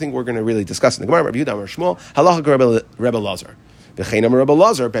 this is the only thing we're going to really discuss in the Gemara. Rabbi Yehuda Amar Shmuel, halacha Rebbe Lazar. V'chein Rebbe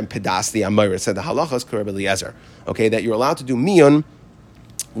Lazar ben pedasti amir. It said the halachas Rebbe Eliezer. Okay, that you're allowed to do miyun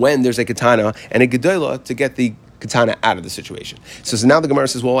when there's a katana and a gedola to get the katana out of the situation. So now the Gemara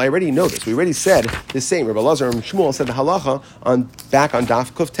says, well, I already know this. We already said the same. Rebbe Lazar and Shmuel said the halacha back on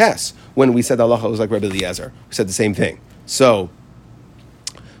Daf Kuf Tes when we said the halacha was like Rebbe Eliezer. We said the same thing. So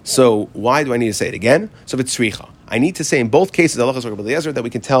why do I need to say it again? So if it's tzricha, I need to say in both cases halachas Rebbe Eliezer that we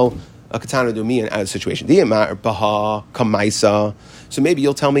can tell a katana to me out of the situation. Baha kamaisa. So maybe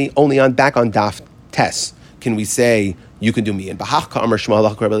you'll tell me only back on Daf Tes can we say you can do miyan. Bahach ka'amar shma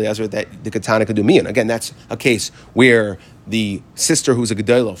halachas Rebbe Eliezer that the katana can do miyan. Again, that's a case where the sister who's a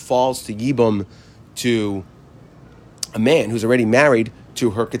gedola falls to yibum to a man who's already married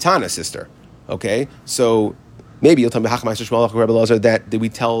to her katana sister. Okay, so maybe you'll tell me that we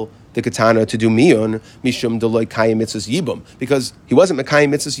tell the katana to do miyun mishum deloy kayim mitzvahs yibum, because he wasn't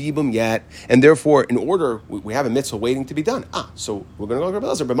mekayim mitzvahs yibum yet, and therefore, in order, we have a mitzvah waiting to be done. So we're going to go to Rebbe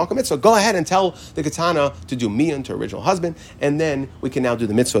Elazar, but Malka mitzvah, go ahead and tell the katana to do miyun to her original husband, and then we can now do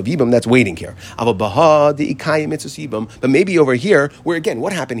the mitzvah of yibum that's waiting here. Ava baha the ikayim mitzvahs yibum, but maybe over here, where again,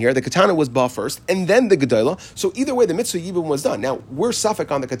 what happened here? The katana was ba first, and then the gedola. So either way, the mitzvah yibum was done. Now we're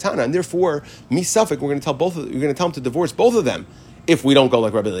suffik on the katana, and therefore, me suffik, we're going to tell him to divorce both of them. If we don't go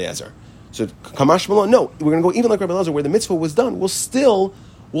like Rabbi Eliezer. So, Kamash Malon, no, we're going to go even like Rabbi Eliezer, where the mitzvah was done. We'll tell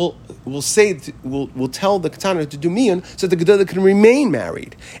the katana to do miyan so that the gedola can remain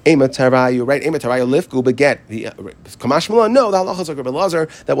married. Ema tarayu, right? Ema tarayu lifku, but get Kamash Malon, no, the halachas like Rabbi Eliezer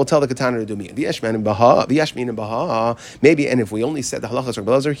that will tell the katana to do miyan. V'yashmin and baha, maybe, and if we only said the halachas like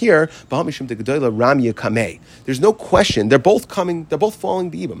Rabbi Eliezer here, baha mishum the gedola ramya kamei. There's no question. They're both falling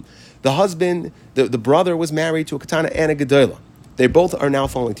the ibam. The husband, the brother was married to a katana and a gedola. They both are now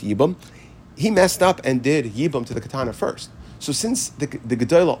falling to Yibam. He messed up and did Yibam to the katana first. So since the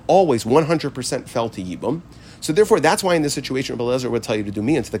Gedolah always 100% fell to Yibum, so therefore that's why in this situation Rabbi Eliezer would tell you to do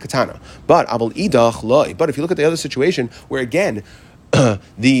Mian to the Katana. But Abel Idach Loi. But if you look at the other situation where again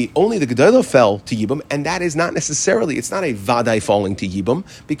only the Gedolah fell to Yibum, and that is not necessarily, it's not a Vadai falling to Yibum,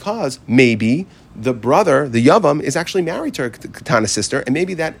 because maybe the brother, the Yavam, is actually married to her Katana's sister, and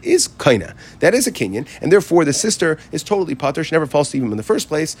maybe that is Kaina. That is a Kinyan, and therefore the sister is totally Pater. She never falls to Yibum in the first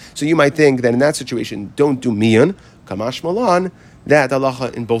place. So you might think that in that situation, don't do Mian, Kamash Malan, that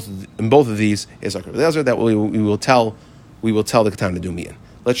halacha in both of these is like Rabbi Eliezer, that we will tell the Katana to do Mian.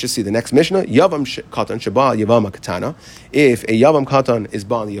 Let's just see the next Mishnah. Yavam katan sheba Yavama katana. If a Yavam katan is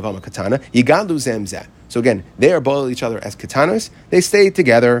ba on the Yavama katana, yigadlu zemzeh. So again, they are boiled each other as katanas. They stay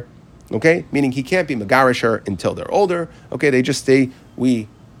together. Okay, meaning he can't be megarish her until they're older. Okay, they just stay. We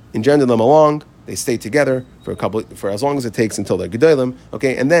engender them along. They stay together for as long as it takes until they're gedolim.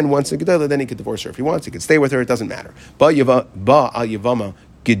 Okay, and then once they're gedolim, then he could divorce her if he wants. He could stay with her. It doesn't matter. Ba al Yavama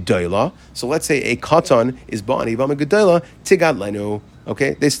gedola. So let's say a katan is ba on Yavama gedola tigad lenu.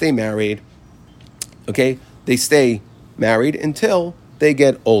 Okay, they stay married. Okay, they stay married until they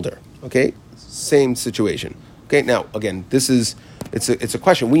get older. Okay, same situation. Okay, now again, it's a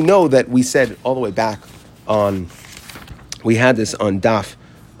question. We know that we said all the way back on. We had this on Daf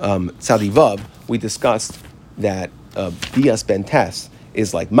Tzadi Vav. We discussed that Bias Bentes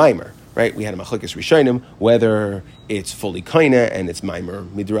is like Maimer, right? We had a Machlokes Rishonim whether it's fully kaina and it's Maimer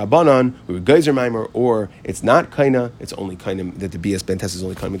midrabanan, we were geyser Maimer, or it's not kaina, it's only kaina, that the Bias Bentes is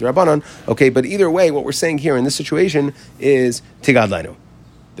only kaina midrabanan. Okay, but either way, what we're saying here in this situation is Tigad Lainu.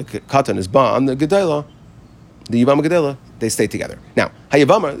 The katan is ba on the Gedolah, the Yavama Gedolah, they stay together. Now,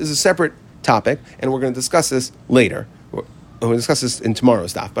 Hayavama is a separate topic, and we're going to discuss this later. We'll discuss this in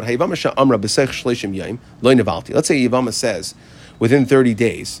tomorrow's daf. But Hayavama sha'amra b'sech shleishim yayim loy nevalti. Let's say Yavama says within 30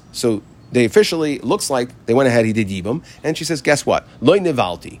 days. So they officially, it looks like they went ahead, he did Yibam, and she says, guess what? Loy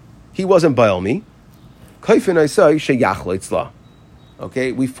nevalti. He wasn't bail me. Kaifin aisai sheyachleitzla.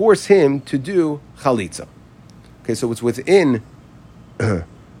 Okay, we force him to do chalitza. Okay, so it's within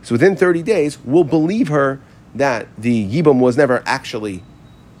 30 days, we'll believe her that the Yibam was never actually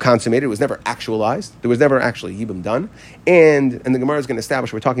consummated, it was never actualized, there was never actually Yibam done, and the Gemara is going to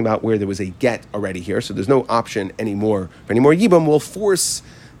establish, we're talking about where there was a get already here, so there's no option anymore for any more Yibam. We'll force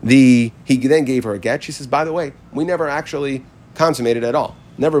he then gave her a get. She says, by the way, we never actually consummated at all,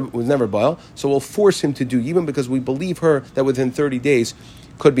 was never bail, so we'll force him to do Yibam because we believe her that within 30 days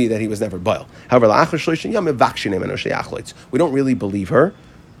could be that he was never bail. However, we don't really believe her,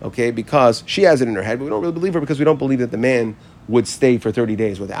 okay, because she has it in her head, but we don't really believe her because we don't believe that the man would stay for 30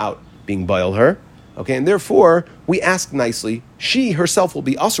 days without being bail her. Okay, and therefore, we ask nicely, she herself will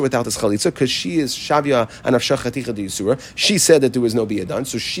be usher without this chalitza, because she is shavya anafsha chaticha de yisura. She said that there was no biyah done,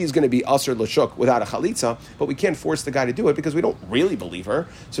 so she's going to be usher l'shuk without a chalitza, but we can't force the guy to do it because we don't really believe her.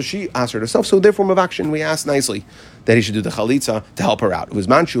 So she ushered herself, so therefore, mavakshin, we ask nicely that he should do the chalitza to help her out. It was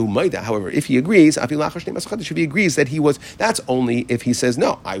manshu maida. However, if he agrees, if he agrees that he was, that's only if he says,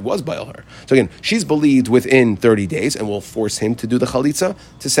 no, I was bail her. So again, she's believed within 30 days, and we'll force him to do the chalitza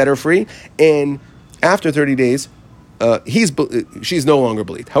to set her free, and after 30 days, she's no longer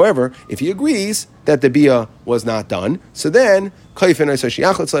believed. However, if he agrees that the biyah was not done, so then,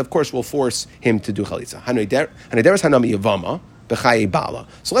 of course, we'll force him to do chalitza.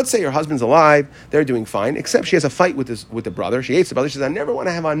 So let's say her husband's alive, they're doing fine, except she has a fight with the brother. She hates the brother. She says, I never want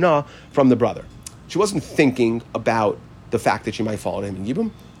to have anah from the brother. She wasn't thinking about the fact that she might fall to him in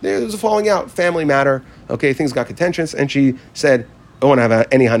Yibam. There was a falling out, family matter. Okay, things got contentious, and she said, I don't want to have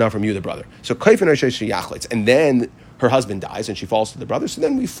any hana from you, the brother. So and then her husband dies and she falls to the brother. So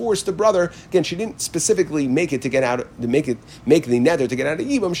then we force the brother. Again, she didn't specifically make it to get out, to make the nether to get out of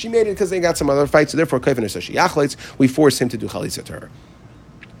Yibam. She made it because they got some other fight. So therefore, we force him to do chalitza to her.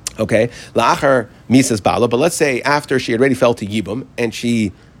 Okay, la'achar misas bala. But let's say after she already fell to Yibam and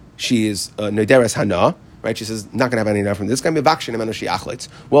she is nederes hana. Right, she says, not going to have any enough from this guy.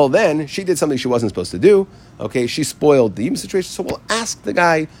 Well, then she did something she wasn't supposed to do. Okay, she spoiled the situation. So we'll ask the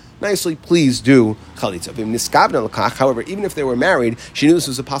guy nicely, please do chalitza. However, even if they were married, she knew this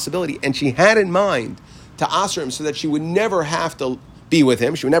was a possibility, and she had in mind to ask him so that she would never have to be with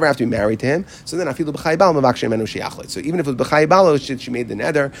him. She would never have to be married to him. So then, so even if it was b'chai balo, she made the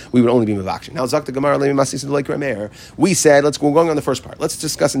neder, we would only be mavakshin. Now, Zakta Gemara Levi Masis like Rameir. We said, we're going on the first part. Let's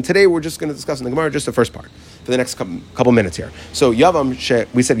discuss, and today we're just going to discuss in the Gemara just the first part for the next couple minutes here. So Yavam,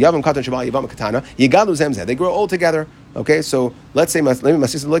 we said Yavam Katan Shabal Yavam Katana Yigalu Zemzeh. They grow old together. Okay, so let's say Levi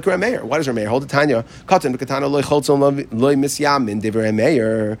Masis like Rameir. Why does Rameir hold the Tanya? Katan Katana Loy Choltzon Loy Misyamin Divrei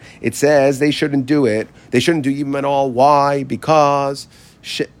Rameir. It says they shouldn't do it. They shouldn't do Yibam at all. Why? Because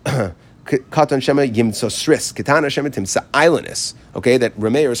katan shema yimtza sris, katana shema timsa islandness. Okay, that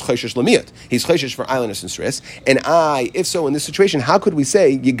Rameir is chayshish lamiyat. He's chayshish for islandness and sris. And if so, in this situation, how could we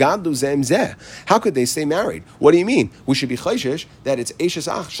say yigadlu zem zeh? How could they stay married? What do you mean? We should be chayshish that it's eishes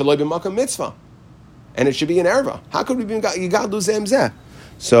ach shaloi b'makam mitzvah, and it should be an erva. How could we be yigadlu zem zeh?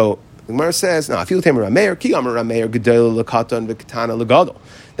 So the Gemara says, no, if you tell me Rameir, ki amar Rameir gedol lekatan v'katana legadol.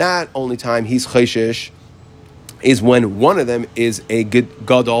 That only time he's chayshish is when one of them is a good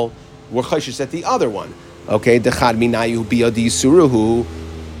gadol. We're chayshish at the other one. Okay, dechad minayu biyadi suruhu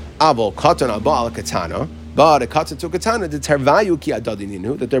abol katan abal katana, but a katan to katana the tervayu ki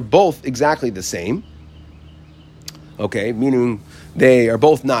adadininu, that they're both exactly the same. Okay, meaning they are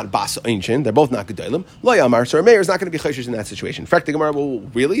both not bas ancient, they're both not gedolim. Lo yamar, so Rameir is not going to be chayshish in that situation. In fact, the Gemara, well,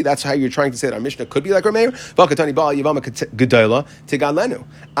 really? That's how you're trying to say that our Mishnah could be like Rameir? V'katani bal yivama gedola tigalenu.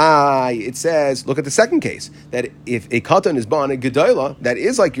 It says, look at the second case, that if a katan is born a gedola, that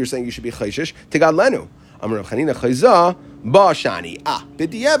is like you're saying you should be chayshish tigalenu. Amar Rav Chanina chayza ba shani.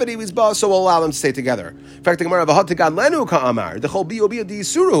 B'diavad he was ba, so we'll allow them to stay together. In fact, the Gemara v'hat tigalenu ka'amar the chol biyo biyo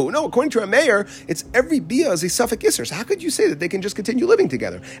diisuruhu. No, according to Rameir, it's every bia is a suffix isser. So how could you say that they can just continue living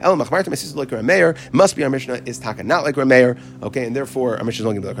together? El machmartim is like Rameir. Must be our Mishnah is taka not like Rameir. Okay, and therefore our Mishnah is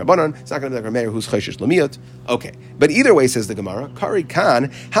only going to be like Rabbanan. It's not going to be like Rameir who's chayshish lamiyot. Okay, but either way, says the Gemara, Kari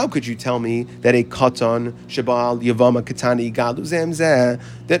Khan, how could you tell me that a katan shabal yavama katani gadu zemzeh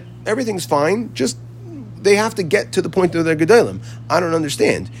that everything's fine? Just they have to get to the point of their gedolim. I don't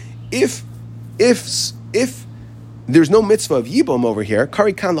understand. If there's no mitzvah of yibum over here,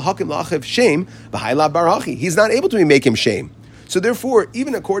 kari kan lahakim la'achiv shame b'hayla barachi. He's not able to make him shame. So therefore,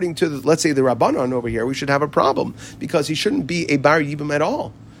 even according to let's say the Rabbanon over here, we should have a problem because he shouldn't be a bar yibum at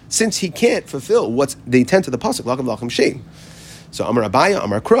all, since he can't fulfill what's the intent of the pasuk lahakim la'achim shame. So Amar Abaya,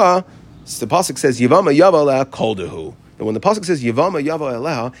 Amar Kra, the pasuk says yivama yavala koldehu. And when the pasuk says Yavama Yava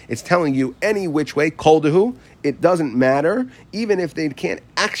Eleha, it's telling you any which way, Koldehu, it doesn't matter, even if they can't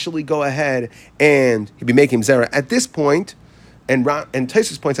actually go ahead and be making Zera. At this point, and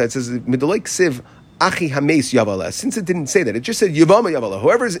Taisus points out, it says, Midalek Siv Achi Hames Yava Eleha. Since it didn't say that, it just said Yavama Yava Eleha.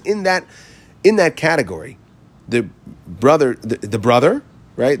 Whoever's in that category, the brother,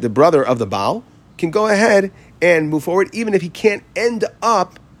 right, the brother of the Baal, can go ahead and move forward, even if he can't end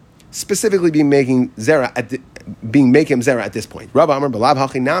up specifically making Zera at this point. Rabbi Amar Balav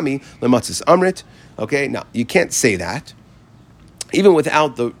Hachinami Lematzis Amrit. Okay, now you can't say that. Even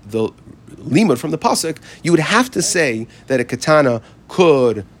without the limud from the pasuk, you would have to say that a katana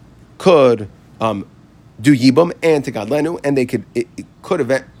could do yibum and tegadlenu, and they could a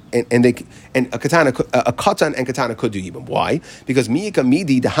katan and katana could do yibum. Why? Because miyika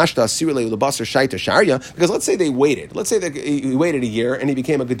midi dehashta sirle ulabasar shaita sharia. Because let's say they waited. Let's say that he waited a year and he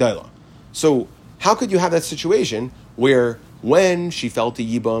became a gedayla. So how could you have that situation where when she felt a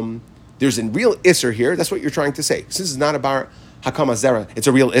yibum, there's a real isser here? That's what you're trying to say. Since it's not a bar hakama zera, it's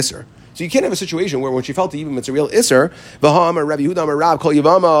a real isser. So you can't have a situation where when she felt a yibum, it's a real isser. V'ham or Rabbi Yehuda or Rab kol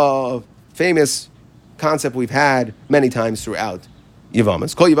yivama, famous concept we've had many times throughout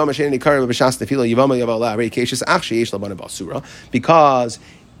Yavamas. Kol Yavama she'eni karev b'shas tefila Yavama yavala reikeshes achshi yesh labana basura, because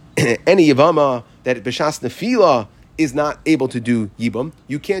any Yavama that b'shas tefila is not able to do yibum,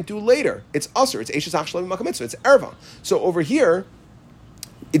 you can't do later. It's usher. It's eishes achshalav makam mitzvah. It's erva. So over here,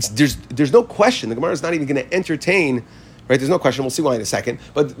 there's no question. The Gemara is not even going to entertain. Right? There's no question. We'll see why in a second.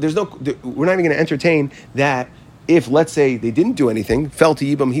 But we're not even going to entertain that. If, let's say, they didn't do anything, fell to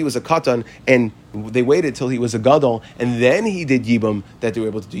Yibam, he was a katan, and they waited till he was a gadol, and then he did Yibam, that they were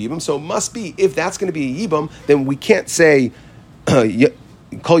able to do Yibam. So it must be, if that's going to be a Yibam, then we can't say, Kol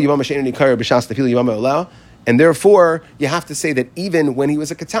Yibam She'eni Kar B'Shas Tefila Yibam Olah, and therefore, you have to say that even when he was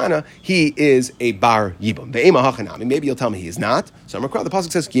a katana, he is a bar yibum. Maybe you'll tell me he is not. So the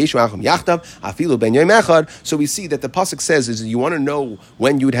pasuk says, so we see that the pasuk says, is you want to know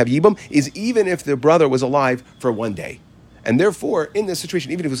when you would have yibum, is even if the brother was alive for one day. And therefore, in this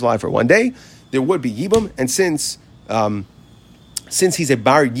situation, even if he was alive for one day, there would be yibum. And since he's a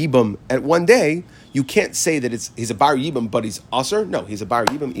bar yibum at one day, you can't say that he's a bar yibum, but he's aser. No, he's a bar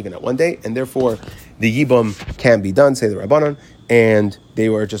yibum even at one day, and therefore the yibum can be done, say the Rabbanon, and they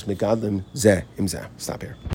were just megadlim zeh im zeh. Stop here.